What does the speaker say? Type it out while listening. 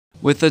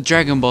With the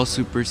Dragon Ball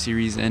Super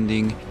series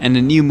ending and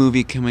a new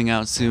movie coming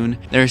out soon,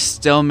 there are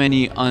still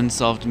many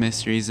unsolved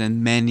mysteries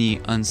and many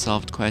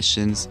unsolved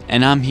questions,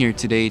 and I'm here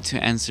today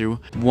to answer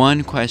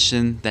one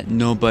question that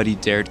nobody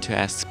dared to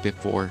ask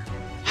before.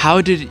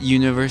 How did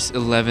Universe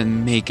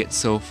 11 make it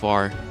so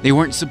far? They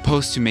weren't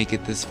supposed to make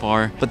it this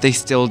far, but they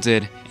still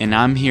did, and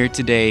I'm here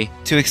today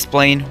to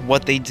explain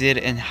what they did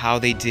and how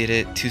they did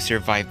it to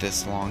survive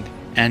this long.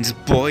 And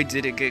boy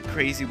did it get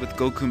crazy with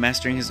Goku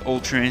mastering his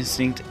Ultra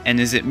Instinct, and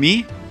is it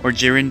me? Or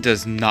Jiren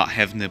does not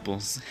have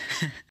nipples?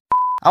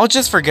 I'll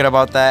just forget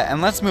about that and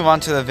let's move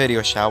on to the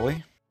video, shall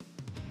we?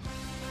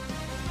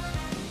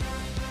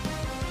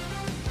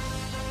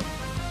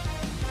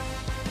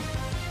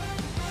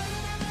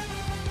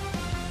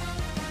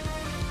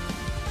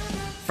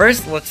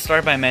 First, let's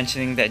start by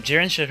mentioning that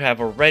Jiren should have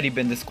already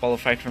been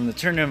disqualified from the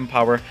Tournament of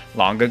Power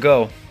long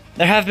ago.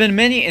 There have been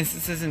many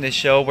instances in this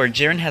show where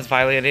Jiren has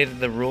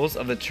violated the rules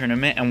of the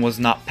tournament and was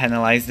not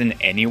penalized in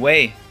any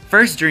way.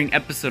 First, during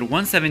episode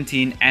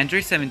 117,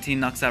 Android 17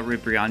 knocks out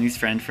Ribriani's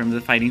friend from the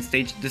fighting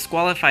stage,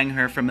 disqualifying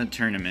her from the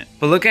tournament.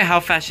 But look at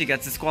how fast she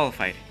gets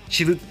disqualified.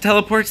 She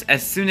teleports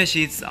as soon as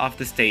she's off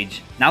the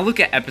stage. Now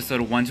look at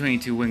episode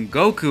 122 when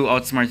Goku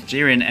outsmarts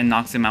Jiren and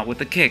knocks him out with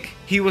a kick.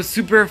 He was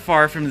super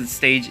far from the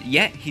stage,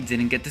 yet he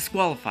didn't get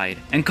disqualified.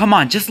 And come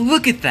on, just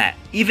look at that!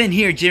 Even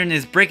here, Jiren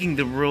is breaking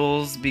the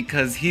rules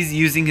because he's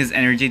using his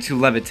energy to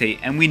levitate,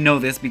 and we know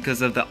this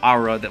because of the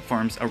aura that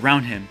forms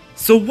around him.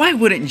 So why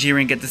wouldn't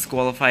Jiren get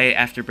disqualified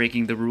after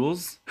breaking the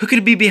rules? Who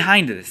could be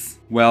behind this?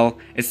 Well,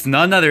 it's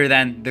none other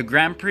than the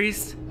Grand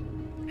Priest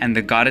and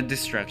the God of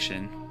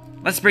Destruction.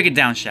 Let's break it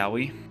down, shall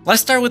we?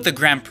 Let's start with the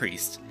Grand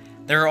Priest.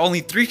 There are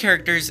only 3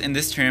 characters in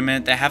this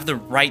tournament that have the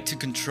right to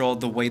control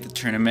the way the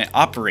tournament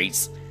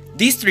operates.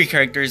 These 3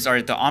 characters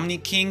are the Omni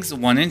Kings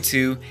 1 and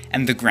 2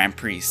 and the Grand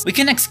Priest. We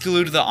can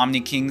exclude the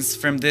Omni Kings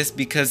from this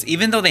because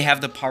even though they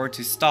have the power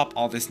to stop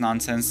all this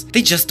nonsense,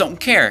 they just don't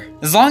care.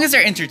 As long as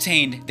they're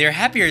entertained, they're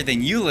happier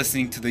than you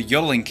listening to the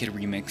Yodeling Kid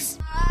remix.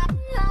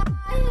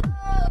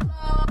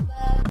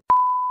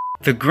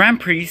 The Grand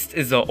Priest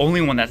is the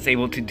only one that's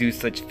able to do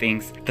such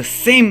things. The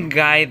same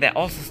guy that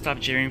also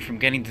stopped Jiren from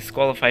getting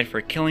disqualified for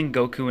killing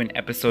Goku in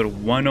episode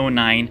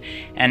 109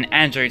 and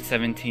Android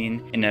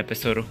 17 in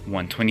episode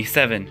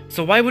 127.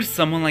 So why would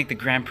someone like the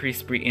Grand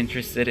Priest be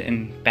interested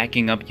in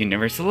backing up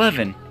Universe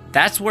 11?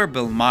 That's where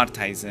Belmod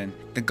ties in,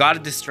 the God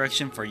of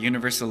Destruction for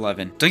Universe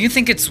 11. Don't you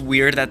think it's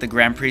weird that the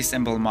Grand Priest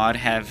and Belmod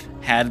have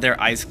had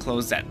their eyes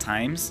closed at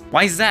times?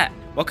 Why is that?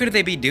 What could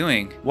they be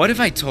doing? What if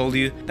I told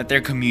you that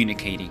they're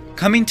communicating?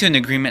 Coming to an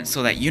agreement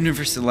so that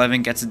Universe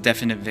 11 gets a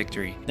definite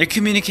victory. They're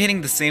communicating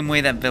the same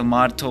way that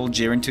Belmod told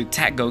Jiren to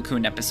attack Goku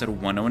in episode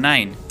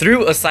 109.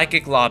 Through a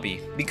psychic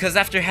lobby. Because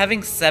after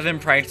having 7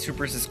 Pride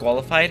Troopers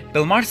disqualified,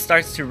 Belmod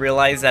starts to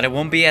realize that it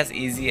won't be as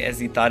easy as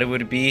he thought it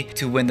would be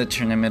to win the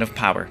Tournament of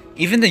Power.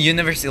 Even the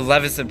Universe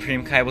 11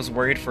 Supreme Kai was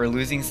worried for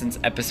losing since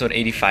episode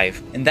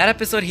 85. In that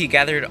episode, he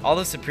gathered all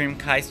the Supreme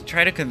Kais to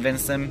try to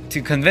convince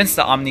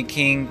the Omni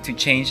King to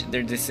change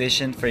their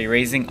decision for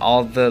erasing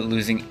all the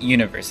losing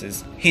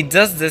universes. He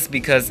does this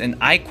because, and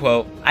I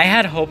quote, "I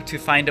had hoped to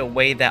find a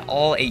way that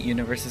all 8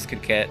 universes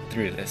could get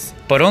through this,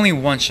 but only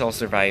one shall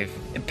survive.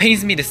 It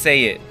pains me to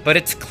say it, but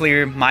it's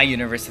clear my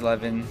Universe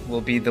 11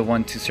 will be the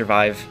one to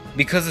survive,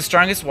 because the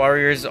strongest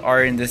warriors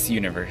are in this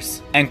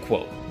universe." End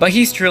quote. But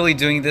he's truly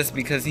doing this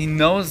because he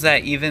knows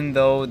that even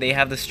though they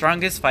have the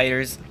strongest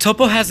fighters,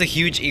 Toppo has a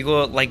huge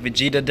ego like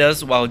Vegeta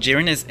does, while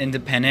Jiren is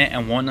independent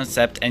and won't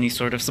accept any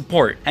sort of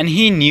support. And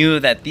he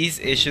knew that these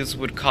issues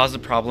would cause a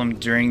problem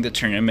during the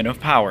Tournament of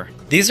Power.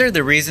 These are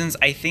the reasons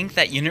I think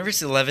that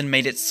Universe 11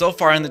 made it so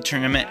far in the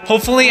tournament.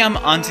 Hopefully I'm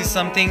onto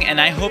something and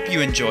I hope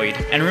you enjoyed.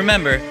 And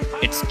remember,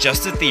 it's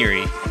just a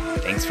theory.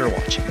 Thanks for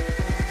watching.